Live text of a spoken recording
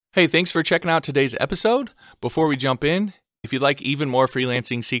Hey, thanks for checking out today's episode. Before we jump in, if you'd like even more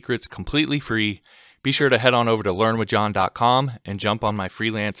freelancing secrets completely free, be sure to head on over to learnwithjohn.com and jump on my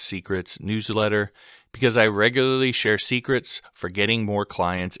Freelance Secrets newsletter because I regularly share secrets for getting more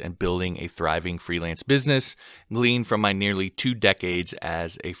clients and building a thriving freelance business gleaned from my nearly 2 decades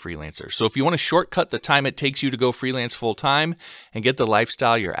as a freelancer. So if you want to shortcut the time it takes you to go freelance full time and get the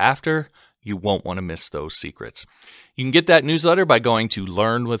lifestyle you're after, you won't want to miss those secrets. You can get that newsletter by going to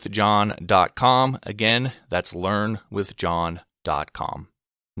learnwithjohn.com. Again, that's learnwithjohn.com.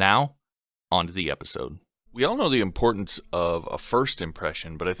 Now, on to the episode. We all know the importance of a first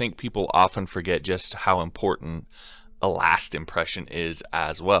impression, but I think people often forget just how important a last impression is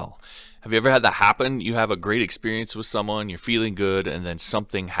as well. Have you ever had that happen? You have a great experience with someone, you're feeling good, and then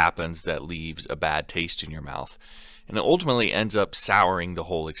something happens that leaves a bad taste in your mouth. And it ultimately ends up souring the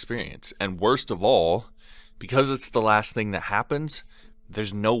whole experience. And worst of all, because it's the last thing that happens,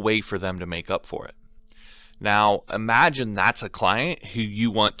 there's no way for them to make up for it. Now, imagine that's a client who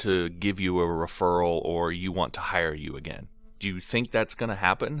you want to give you a referral or you want to hire you again. Do you think that's going to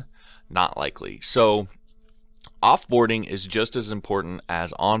happen? Not likely. So, offboarding is just as important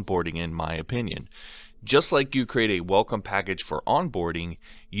as onboarding, in my opinion. Just like you create a welcome package for onboarding,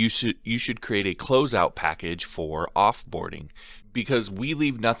 you should create a closeout package for offboarding, because we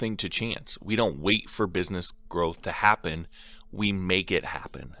leave nothing to chance. We don't wait for business growth to happen. We make it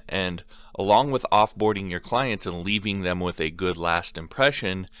happen. And along with offboarding your clients and leaving them with a good last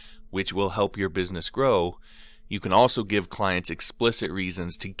impression, which will help your business grow, you can also give clients explicit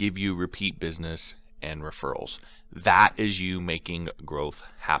reasons to give you repeat business and referrals. That is you making growth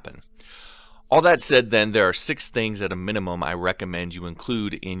happen. All that said, then, there are 6 things at a minimum I recommend you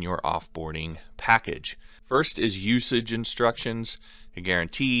include in your offboarding package. First is usage instructions, a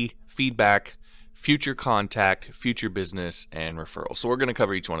guarantee, feedback, future contact, future business, and referral. So we're going to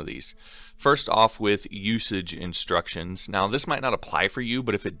cover each one of these. First off with usage instructions. Now, this might not apply for you,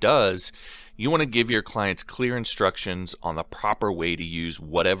 but if it does, you want to give your clients clear instructions on the proper way to use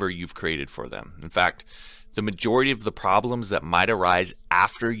whatever you've created for them. In fact, the majority of the problems that might arise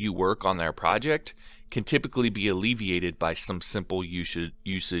after you work on their project can typically be alleviated by some simple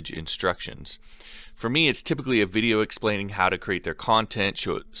usage instructions. For me, it's typically a video explaining how to create their content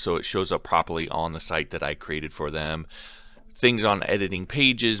so it shows up properly on the site that I created for them, things on editing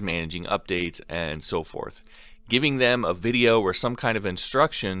pages, managing updates, and so forth. Giving them a video or some kind of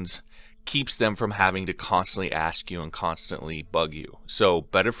instructions keeps them from having to constantly ask you and constantly bug you. So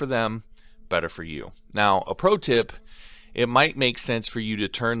better for them, better for you. Now, a pro tip: it might make sense for you to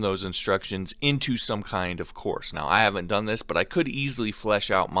turn those instructions into some kind of course. Now, I haven't done this, but I could easily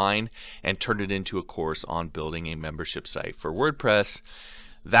flesh out mine and turn it into a course on building a membership site for WordPress.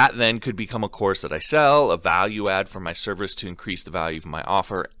 That then could become a course that I sell, a value add for my service to increase the value of my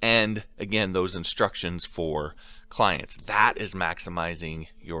offer, and again, those instructions for clients. That is maximizing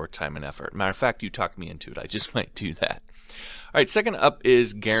your time and effort. Matter of fact, you talked me into it. I just might do that. All right, second up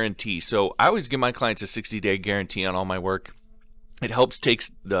is guarantee. So I always give my clients a 60-day guarantee on all my work. It helps take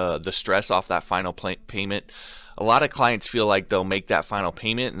the stress off that final payment. A lot of clients feel like they'll make that final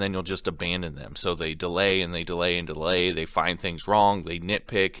payment and then you'll just abandon them. So they delay and they delay and delay. They find things wrong. They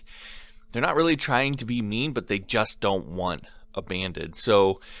nitpick. They're not really trying to be mean, but they just don't want abandoned.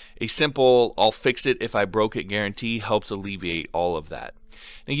 So a simple "I'll fix it if I broke it" guarantee helps alleviate all of that.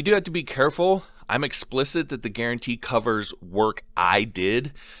 Now, you do have to be careful. I'm explicit that the guarantee covers work I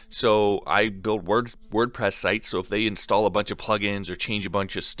did. So I build WordPress sites. So if they install a bunch of plugins or change a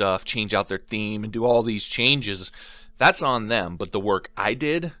bunch of stuff, change out their theme and do all these changes, that's on them. But the work I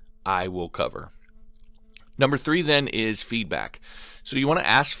did, I will cover. Number 3 then is feedback. So you want to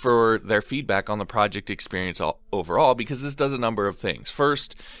ask for their feedback on the project experience overall, because this does a number of things.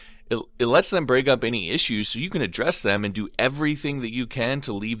 First, it lets them bring up any issues so you can address them and do everything that you can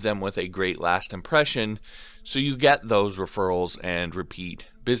to leave them with a great last impression so you get those referrals and repeat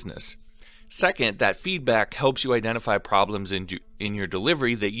business. Second, that feedback helps you identify problems in your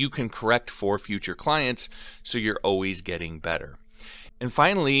delivery that you can correct for future clients so you're always getting better. And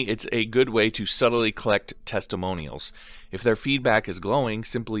finally, it's a good way to subtly collect testimonials. If their feedback is glowing,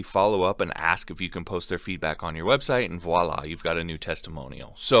 simply follow up and ask if you can post their feedback on your website, and voila, you've got a new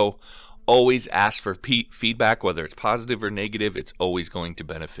testimonial. So always ask for feedback, whether it's positive or negative. It's always going to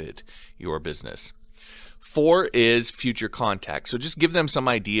benefit your business. 4 is future contact. So just give them some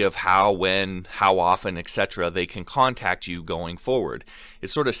idea of how, when, how often, etc. they can contact you going forward.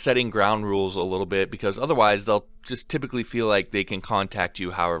 It's sort of setting ground rules a little bit, because otherwise they'll just typically feel like they can contact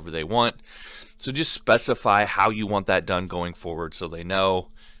you however they want. So just specify how you want that done going forward so they know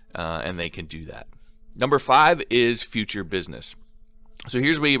and they can do that. Number 5 is future business. So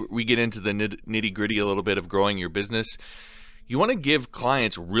here's where we get into the nitty gritty a little bit of growing your business. You want to give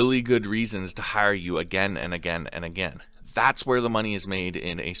clients really good reasons to hire you again and again and again. That's where the money is made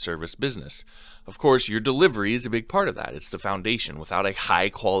in a service business. Of course, your delivery is a big part of that. It's the foundation. Without a high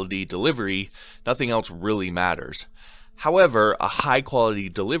quality delivery, nothing else really matters. However, a high quality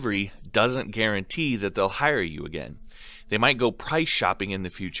delivery doesn't guarantee that they'll hire you again. They might go price shopping in the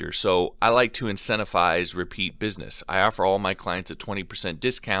future, so I like to incentivize repeat business. I offer all my clients a 20%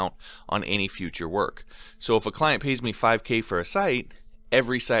 discount on any future work. So if a client pays me $5,000 for a site,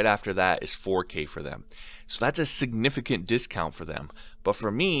 every site after that is $4,000 for them. So that's a significant discount for them. But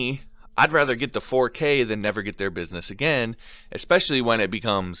for me, I'd rather get the $4,000 than never get their business again, especially when it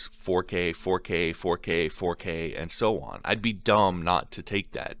becomes $4,000, $4,000, $4,000, $4,000, and so on. I'd be dumb not to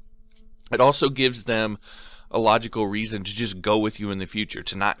take that. It also gives them a logical reason to just go with you in the future,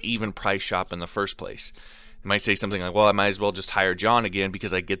 to not even price shop in the first place. You might say something like, well, I might as well just hire John again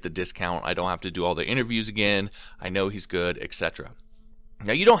because I get the discount. I don't have to do all the interviews again. I know he's good, etc.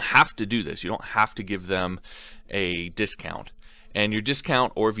 Now, you don't have to do this. You don't have to give them a discount. And your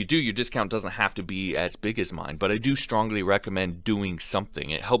discount, or if you do, your discount doesn't have to be as big as mine. But I do strongly recommend doing something.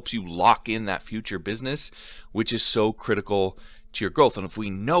 It helps you lock in that future business, which is so critical to your growth. And if we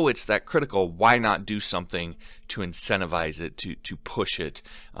know it's that critical, why not do something to incentivize it, to push it,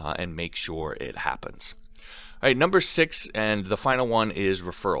 and make sure it happens? All right, number 6, and the final one, is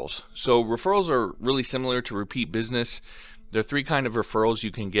referrals. So referrals are really similar to repeat business. There are 3 kinds of referrals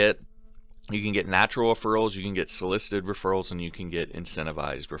you can get. You can get natural referrals, you can get solicited referrals, and you can get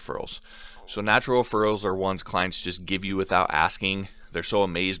incentivized referrals. So natural referrals are ones clients just give you without asking. They're so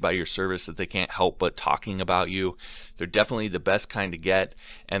amazed by your service that they can't help but talking about you. They're definitely the best kind to get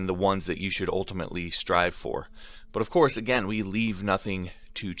and the ones that you should ultimately strive for. But of course, again, we leave nothing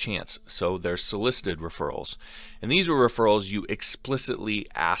to chance. So there's solicited referrals. And these are referrals you explicitly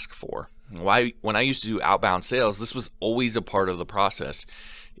ask for. When I used to do outbound sales, this was always a part of the process.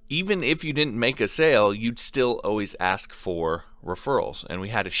 Even if you didn't make a sale, you'd still always ask for referrals. And we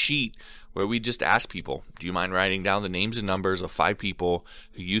had a sheet where we just asked people, do you mind writing down the names and numbers of 5 people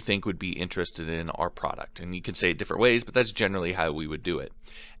who you think would be interested in our product? And you can say it different ways, but that's generally how we would do it.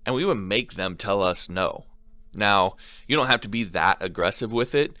 And we would make them tell us no. Now, you don't have to be that aggressive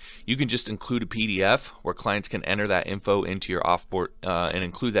with it. You can just include a PDF where clients can enter that info into your offboard and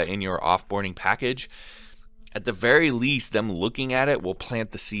include that in your offboarding package. At the very least, them looking at it will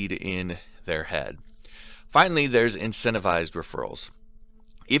plant the seed in their head. Finally, there's incentivized referrals.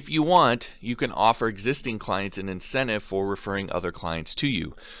 If you want, you can offer existing clients an incentive for referring other clients to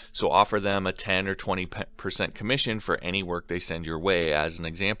you. So offer them a 10 or 20% commission for any work they send your way, as an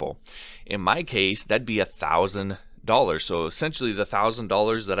example. In my case, that'd be $1,000. So essentially the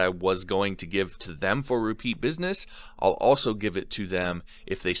 $1,000 that I was going to give to them for repeat business, I'll also give it to them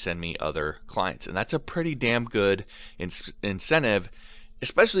if they send me other clients. And that's a pretty damn good incentive,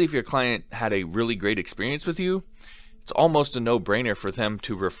 especially if your client had a really great experience with you. It's almost a no-brainer for them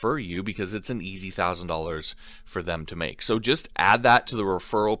to refer you because it's an easy $1,000 for them to make. So just add that to the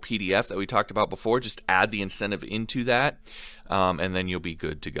referral PDF that we talked about before. Just add the incentive into that, and then you'll be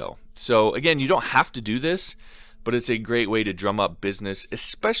good to go. So again, you don't have to do this, but it's a great way to drum up business,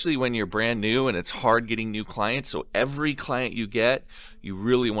 especially when you're brand new and it's hard getting new clients. So every client you get, you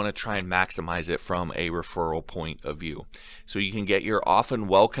really want to try and maximize it from a referral point of view. So you can get your often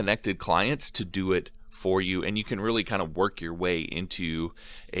well-connected clients to do it for you, and you can really kind of work your way into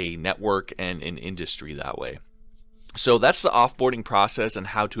a network and an industry that way. So that's the offboarding process and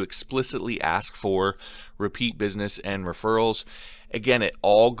how to explicitly ask for repeat business and referrals. Again, it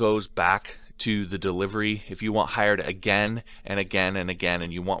all goes back to the delivery. If you want hired again and again and again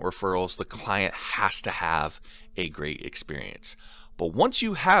and you want referrals, the client has to have a great experience. But once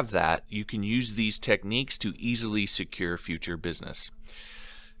you have that, you can use these techniques to easily secure future business.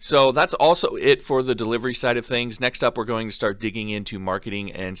 So that's also it for the delivery side of things. Next up, we're going to start digging into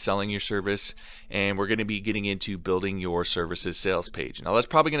marketing and selling your service, and we're going to be getting into building your services sales page. Now, that's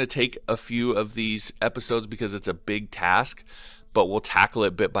probably going to take a few of these episodes because it's a big task, but we'll tackle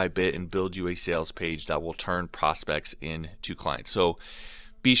it bit by bit and build you a sales page that will turn prospects into clients. So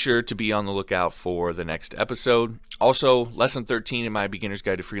be sure to be on the lookout for the next episode. Also, Lesson 13 in my Beginner's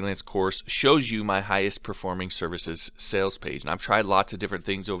Guide to Freelance course shows you my highest performing services sales page. And I've tried lots of different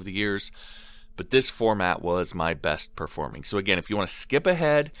things over the years, but this format was my best performing. So again, if you want to skip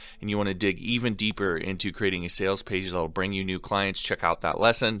ahead and you want to dig even deeper into creating a sales page that will bring you new clients, check out that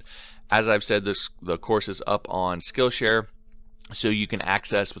lesson. As I've said, the course is up on Skillshare, so you can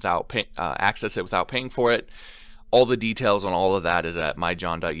access it without paying for it. All the details on all of that is at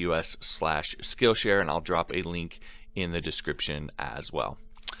myjohn.us/Skillshare, and I'll drop a link in the description as well.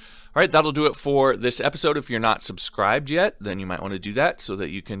 All right, that'll do it for this episode. If you're not subscribed yet, then you might want to do that so that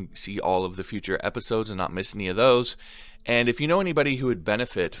you can see all of the future episodes and not miss any of those. And if you know anybody who would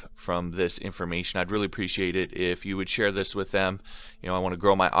benefit from this information, I'd really appreciate it if you would share this with them. I want to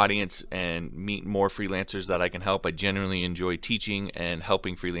grow my audience and meet more freelancers that I can help. I genuinely enjoy teaching and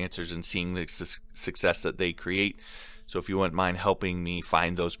helping freelancers and seeing the success that they create. So if you wouldn't mind helping me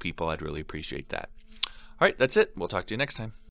find those people, I'd really appreciate that. All right, that's it. We'll talk to you next time.